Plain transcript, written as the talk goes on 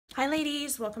Hi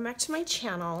ladies, welcome back to my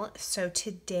channel. So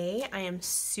today I am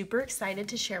super excited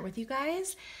to share with you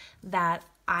guys that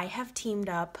I have teamed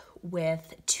up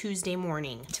with Tuesday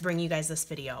Morning to bring you guys this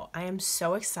video. I am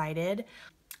so excited.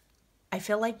 I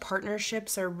feel like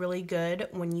partnerships are really good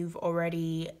when you've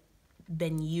already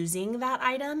been using that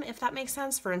item, if that makes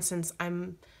sense. For instance,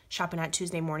 I'm shopping at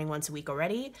Tuesday Morning once a week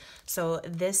already. So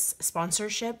this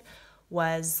sponsorship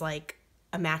was like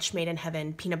a match made in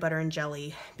heaven, peanut butter and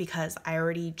jelly, because I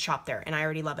already shop there and I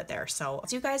already love it there. So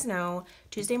as you guys know,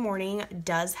 Tuesday Morning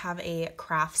does have a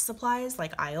craft supplies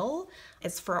like aisle.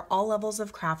 It's for all levels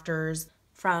of crafters,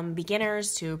 from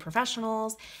beginners to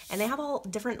professionals, and they have all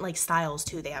different like styles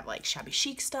too. They have like shabby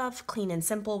chic stuff, clean and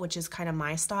simple, which is kind of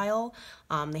my style.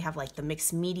 They have like the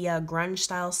mixed media, grunge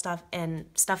style stuff, and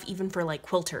stuff even for like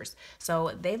quilters.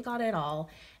 So they've got it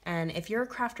all. And if you're a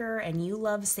crafter and you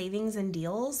love savings and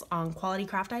deals on quality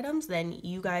craft items, then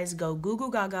you guys go goo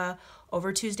goo gaga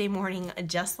over Tuesday Morning,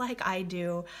 just like I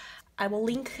do. I will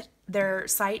link their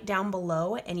site down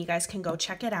below and you guys can go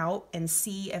check it out and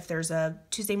see if there's a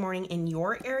Tuesday Morning in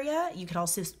your area. You could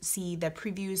also see the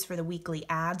previews for the weekly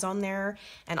ads on there,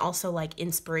 and also like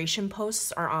inspiration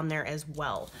posts are on there as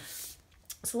well.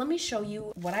 So let me show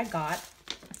you what I got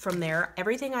from there.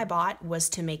 Everything I bought was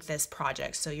to make this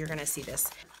project, so you're gonna see this.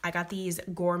 I got these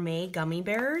gourmet gummy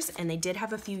bears, and they did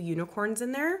have a few unicorns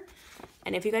in there.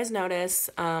 And if you guys notice,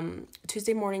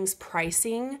 Tuesday Morning's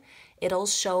pricing, it'll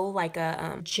show like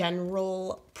a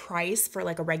general price for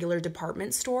like a regular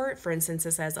department store. For instance,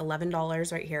 it says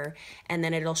 $11 right here, and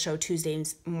then it'll show Tuesday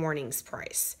Morning's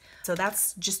price. So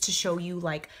that's just to show you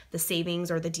like the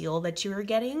savings or the deal that you're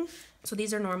getting. So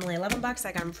these are normally 11 bucks.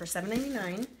 I got them for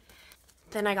 $7.99.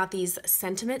 Then I got these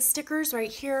sentiment stickers right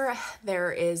here.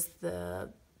 There is the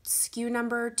SKU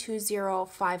number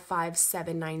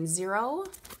 2055790.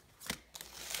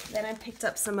 Then I picked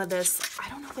up some of this, I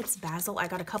don't know if it's basil. I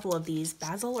got a couple of these,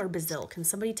 basil or basil. Can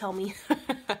somebody tell me?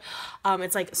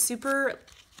 It's like super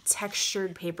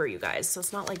textured paper, you guys. So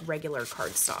it's not like regular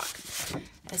cardstock.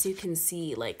 As you can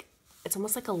see, like it's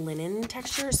almost like a linen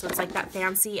texture. So it's like that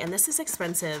fancy, and this is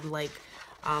expensive, like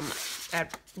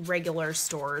at regular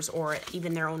stores or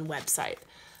even their own website.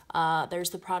 There's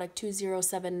the product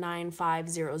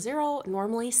 2079500,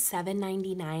 normally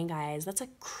 $7.99, guys. That's a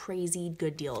crazy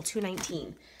good deal.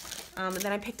 $2.19.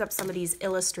 Then I picked up some of these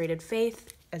Illustrated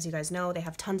Faith. As you guys know, they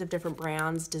have tons of different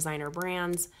brands, designer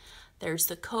brands. There's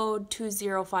the code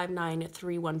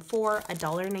 2059314,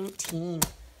 $1.19.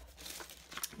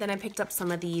 Then I picked up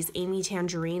some of these Amy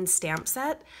Tangerine stamp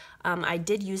set. I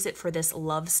did use it for this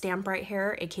love stamp right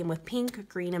here. It came with pink,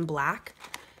 green, and black.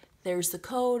 There's the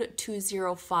code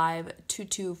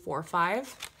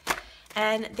 2052245.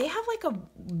 And they have like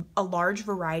a large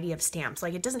variety of stamps.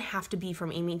 Like it doesn't have to be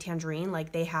from Amy Tangerine.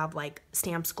 Like they have like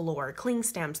stamps galore, cling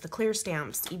stamps, the clear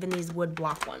stamps, even these wood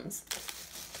block ones.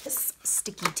 This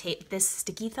sticky tape, this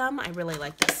sticky thumb, I really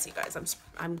like this, you guys.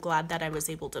 I'm glad that I was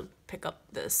able to pick up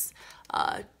this.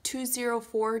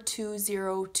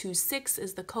 2042026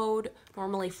 is the code,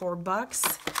 normally $4.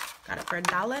 Got it for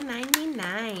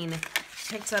 $1.99.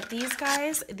 Picked up these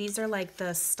guys. These are like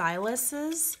the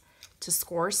styluses to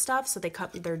score stuff. So they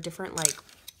cut their different like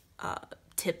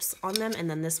tips on them,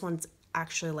 and then this one's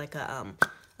actually like a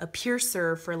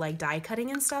piercer for like die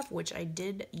cutting and stuff, which I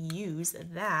did use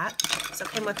that. So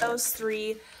it came with those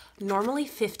three, normally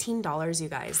 $15, you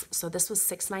guys. So this was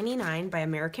 $6.99 by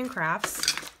American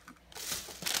Crafts.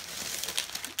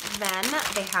 Then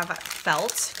they have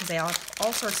felt, because they have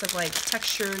all sorts of like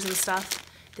textures and stuff.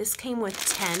 This came with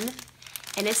 10,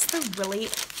 and it's the really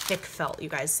thick felt, you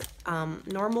guys.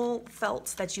 Normal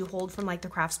felt that you hold from like the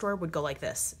craft store would go like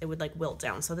this. It would like wilt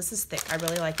down. So this is thick. I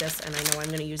really like this, and I know I'm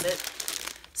going to use it.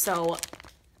 So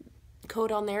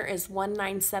code on there is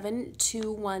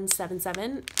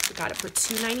 1972177. We got it for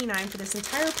 $2.99 for this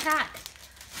entire pack.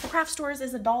 The craft stores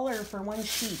is $1 for one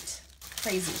sheet.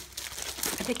 Crazy.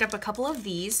 I picked up a couple of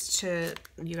these to,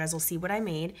 you guys will see what I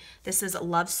made. This is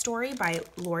Love Story by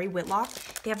Lori Whitlock.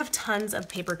 They have tons of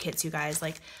paper kits, you guys.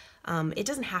 Like, it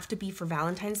doesn't have to be for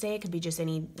Valentine's Day. It could be just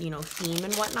any, you know, theme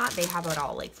and whatnot. They have it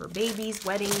all, like for babies,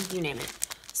 weddings, you name it.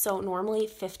 So normally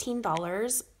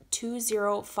 $15.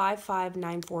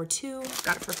 2055942.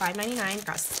 Got it for $5.99.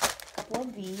 Got a couple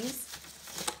of these.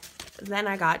 Then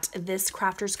I got this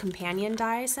Crafter's Companion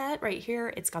die set right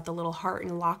here. It's got the little heart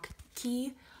and lock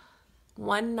key.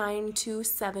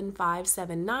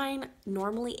 1927579.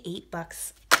 Normally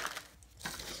 $8.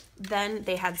 Then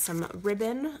they had some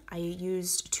ribbon. I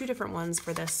used two different ones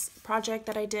for this project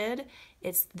that I did.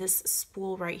 It's this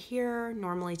spool right here,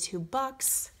 normally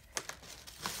 $2.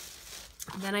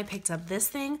 Then I picked up this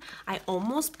thing. I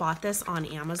almost bought this on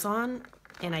Amazon.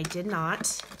 and I did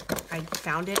not. I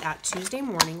found it at Tuesday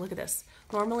morning. Look at this.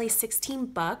 Normally 16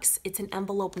 bucks. It's an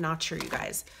envelope notcher, you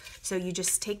guys. So you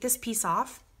just take this piece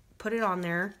off, put it on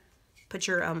there, put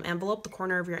your envelope, the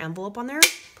corner of your envelope on there,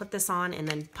 put this on, and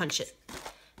then punch it.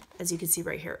 As you can see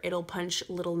right here, it'll punch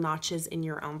little notches in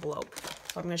your envelope.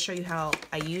 So I'm gonna show you how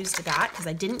I used that, because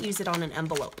I didn't use it on an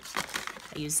envelope.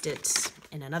 I used it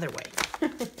in another way.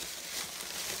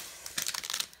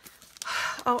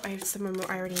 Oh, I have some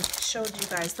more. I already showed you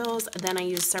guys those. Then I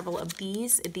used several of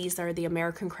these. These are the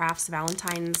American Crafts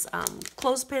Valentine's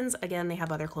clothespins. Again, they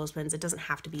have other clothespins. It doesn't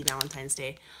have to be Valentine's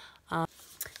Day.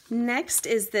 Next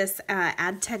is this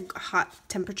AdTech hot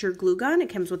temperature glue gun. It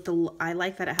comes with the, I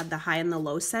like that it had the high and the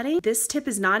low setting. This tip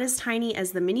is not as tiny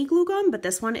as the mini glue gun, but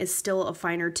this one is still a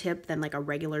finer tip than like a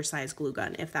regular size glue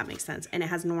gun, if that makes sense. And it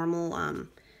has normal,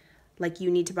 like you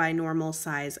need to buy normal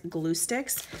size glue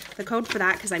sticks. The code for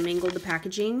that, because I mangled the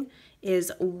packaging,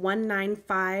 is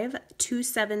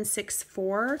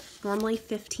 1952764. Normally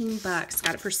 15 bucks.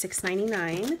 Got it for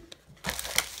 $6.99.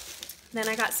 Then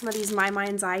I got some of these My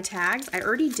Mind's Eye tags. I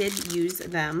already did use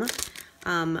them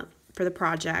for the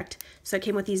project. So it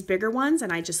came with these bigger ones,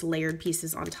 and I just layered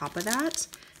pieces on top of that.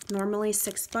 Normally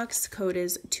 6 bucks. Code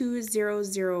is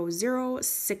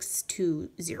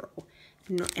 2000620.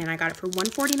 And I got it for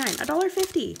 $1.49,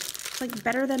 $1.50. It's like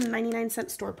better than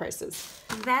 99-cent store prices.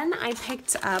 Then I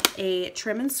picked up a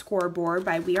trim and scoreboard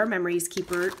by We Are Memory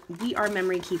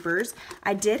Keepers.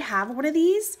 I did have one of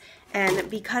these, and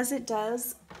because it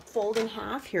does fold in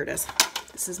half, here it is.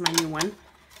 This is my new one.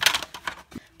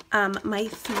 My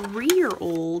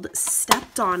 3-year-old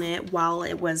stepped on it while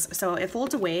it was, so it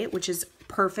folds away, which is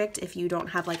perfect if you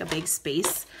don't have like a big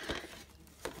space.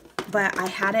 But I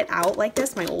had it out like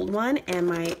this, my old one, and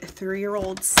my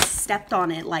 3-year-old stepped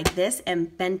on it like this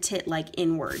and bent it like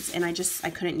inwards, and I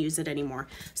couldn't use it anymore.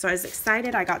 So I was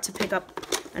excited. I got to pick up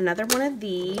another one of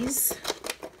these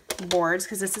boards,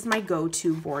 because this is my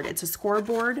go-to board. It's a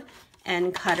scoreboard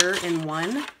and cutter in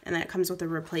one, and then it comes with a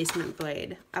replacement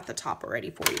blade at the top already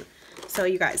for you. So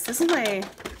you guys, this is my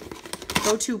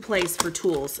go-to place for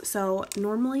tools. So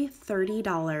normally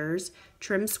 $30,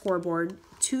 trim scoreboard,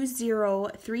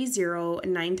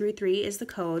 2030933 is the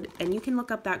code, and you can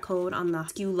look up that code on the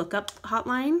SKU lookup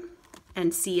hotline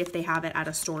and see if they have it at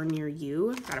a store near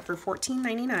you. Got it for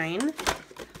 $14.99.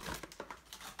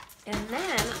 And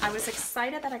then I was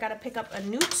excited that I got to pick up a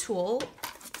new tool,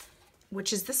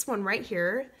 which is this one right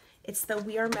here. It's the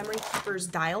We Are Memory Keepers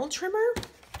dial trimmer.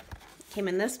 Came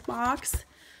in this box.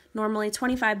 Normally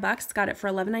 25 bucks. Got it for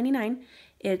 $11.99.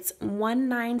 It's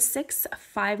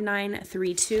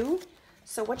 1965932.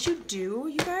 So what you do,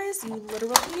 you guys, you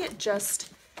literally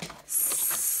just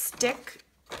stick,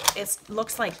 it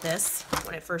looks like this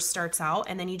when it first starts out,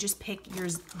 and then you just pick your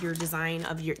design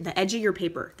of the edge of your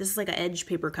paper. This is like an edge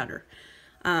paper cutter.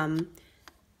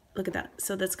 Look at that.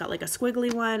 So that's got like a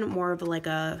squiggly one, more of like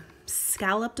a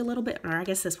scalloped a little bit, or I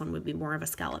guess this one would be more of a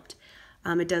scalloped.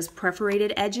 It does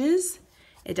perforated edges.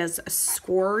 It does a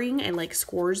scoring and like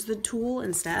scores the tool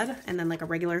instead, and then like a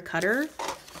regular cutter.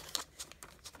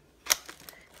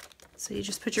 So you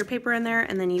just put your paper in there,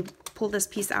 and then you pull this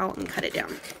piece out and cut it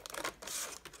down.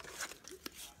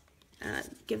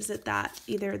 Gives it that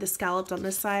either the scalloped on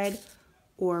this side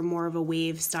or more of a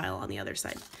wave style on the other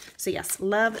side. So yes,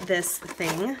 love this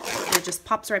thing. And it just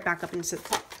pops right back up into the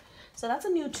top. So that's a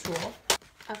new tool.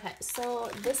 Okay, so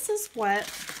this is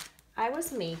what I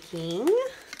was making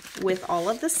with all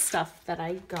of the stuff that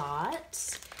I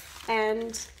got.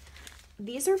 And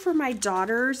these are for my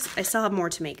daughter's, I still have more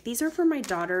to make. These are for my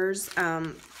daughter's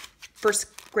first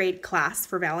grade class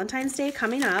for Valentine's Day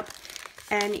coming up.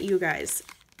 And you guys,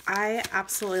 I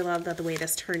absolutely love the way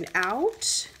this turned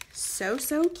out. So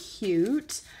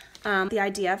cute. The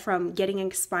idea from getting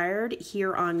inspired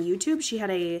here on YouTube, she had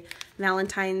a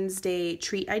Valentine's Day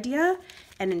treat idea,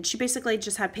 and then she basically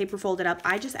just had paper folded up.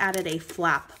 I just added a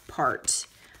flap part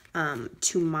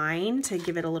to mine to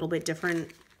give it a little bit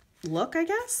different look, I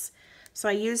guess. So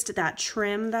I used that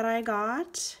trim that I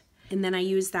got, and then I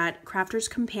used that Crafter's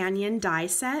Companion die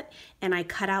set, and I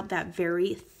cut out that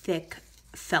very thick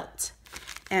felt.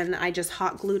 And I just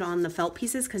hot glued on the felt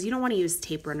pieces, because you don't want to use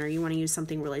tape runner, you want to use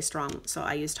something really strong. So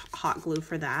I used hot glue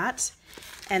for that.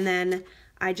 And then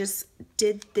I just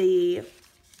did the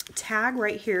tag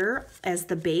right here as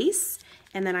the base.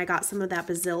 And then I got some of that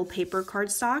Bazil paper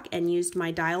cardstock and used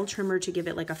my dial trimmer to give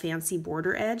it like a fancy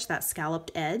border edge, that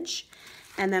scalloped edge.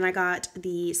 And then I got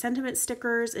the sentiment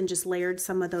stickers and just layered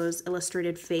some of those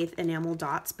Illustrated Faith enamel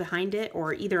dots behind it,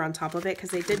 or either on top of it,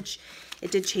 because it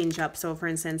did change up. So for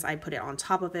instance, I put it on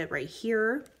top of it right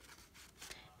here.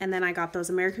 And then I got those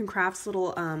American Crafts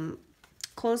little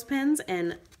clothespins,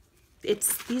 and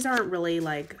these aren't really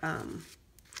like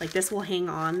this will hang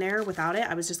on there without it.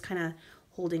 I was just kind of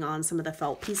holding on some of the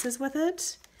felt pieces with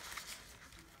it.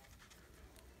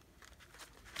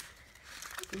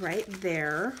 Right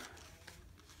there.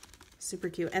 Super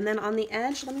cute. And then on the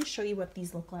edge, let me show you what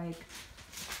these look like,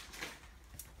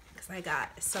 because I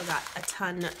still got a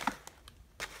ton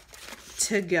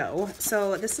to go.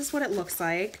 So this is what it looks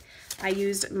like. I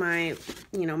used my,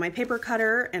 my paper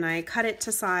cutter, and I cut it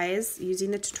to size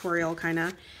using the tutorial kind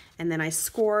of, and then I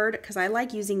scored, because I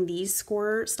like using these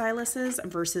score styluses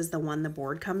versus the one the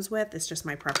board comes with. It's just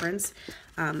my preference.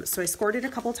 So I scored it a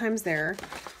couple times there.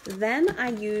 Then I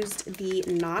used the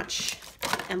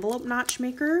envelope notch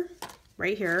maker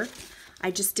right here. I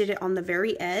just did it on the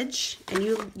very edge, and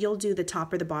you'll do the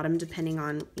top or the bottom depending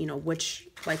on, which,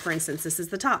 like for instance, this is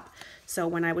the top. So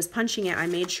when I was punching it, I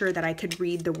made sure that I could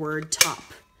read the word top,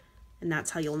 and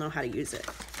that's how you'll know how to use it.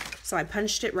 So I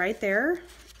punched it right there,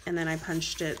 and then I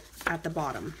punched it at the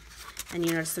bottom. And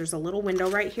you notice there's a little window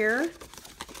right here.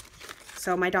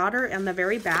 So my daughter, on the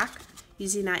very back,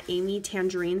 using that Amy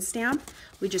Tangerine stamp,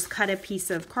 we just cut a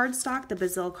piece of cardstock, the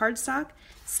Basil cardstock,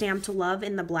 stamped love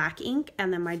in the black ink,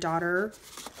 and then my daughter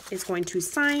is going to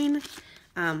sign,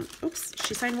 oops,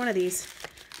 she signed one of these.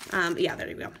 Yeah, there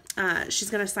you go. She's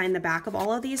going to sign the back of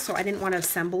all of these, so I didn't want to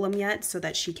assemble them yet so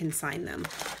that she can sign them.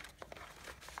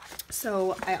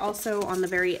 So I also, on the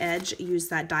very edge, used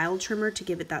that dial trimmer to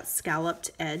give it that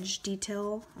scalloped edge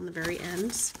detail on the very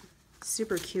ends.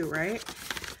 Super cute, right?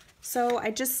 So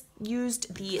I just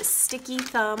used the sticky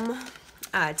thumb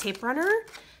tape runner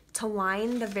to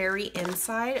line the very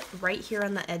inside right here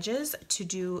on the edges to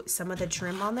do some of the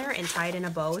trim on there and tie it in a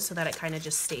bow so that it kind of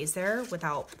just stays there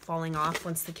without falling off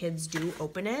once the kids do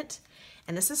open it.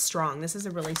 And this is strong. This is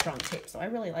a really strong tape, so I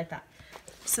really like that.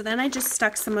 So then I just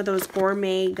stuck some of those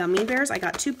gourmet gummy bears. I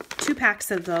got two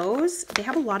packs of those. They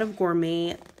have a lot of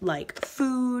gourmet, like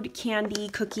food, candy,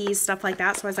 cookies, stuff like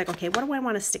that. So I was like, okay, what do I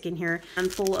want to stick in here? I'm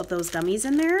full of those gummies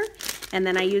in there. And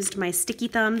then I used my sticky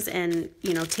thumbs and,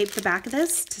 taped the back of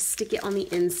this to stick it on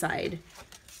the inside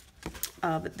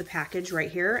of the package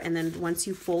right here. And then once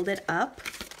you fold it up,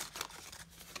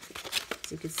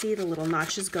 so you can see the little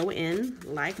notches go in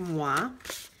like moi.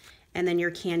 And then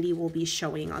your candy will be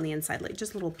showing on the inside, like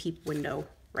just a little peep window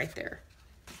right there.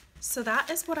 So that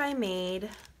is what I made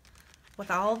with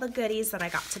all the goodies that I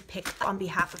got to pick on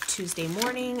behalf of Tuesday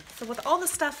morning. So with all the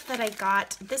stuff that I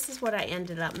got, this is what I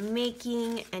ended up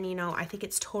making. And I think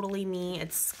it's totally me.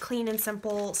 It's clean and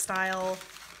simple style.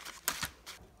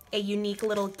 A unique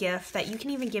little gift that you can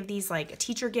even give these like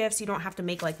teacher gifts. You don't have to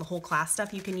make like the whole class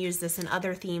stuff. You can use this in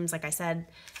other themes. Like I said,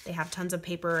 they have tons of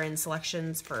paper and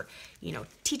selections for,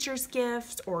 teachers'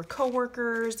 gifts or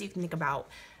coworkers. You can think about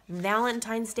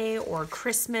Valentine's Day or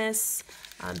Christmas,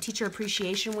 Teacher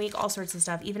Appreciation Week, all sorts of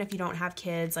stuff. Even if you don't have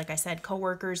kids, like I said,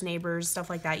 coworkers, neighbors, stuff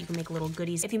like that, you can make little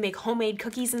goodies. If you make homemade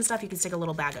cookies and stuff, you can stick a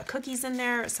little bag of cookies in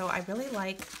there. So I really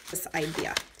like this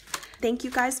idea. Thank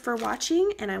you guys for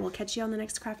watching, and I will catch you on the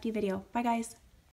next crafty video. Bye guys.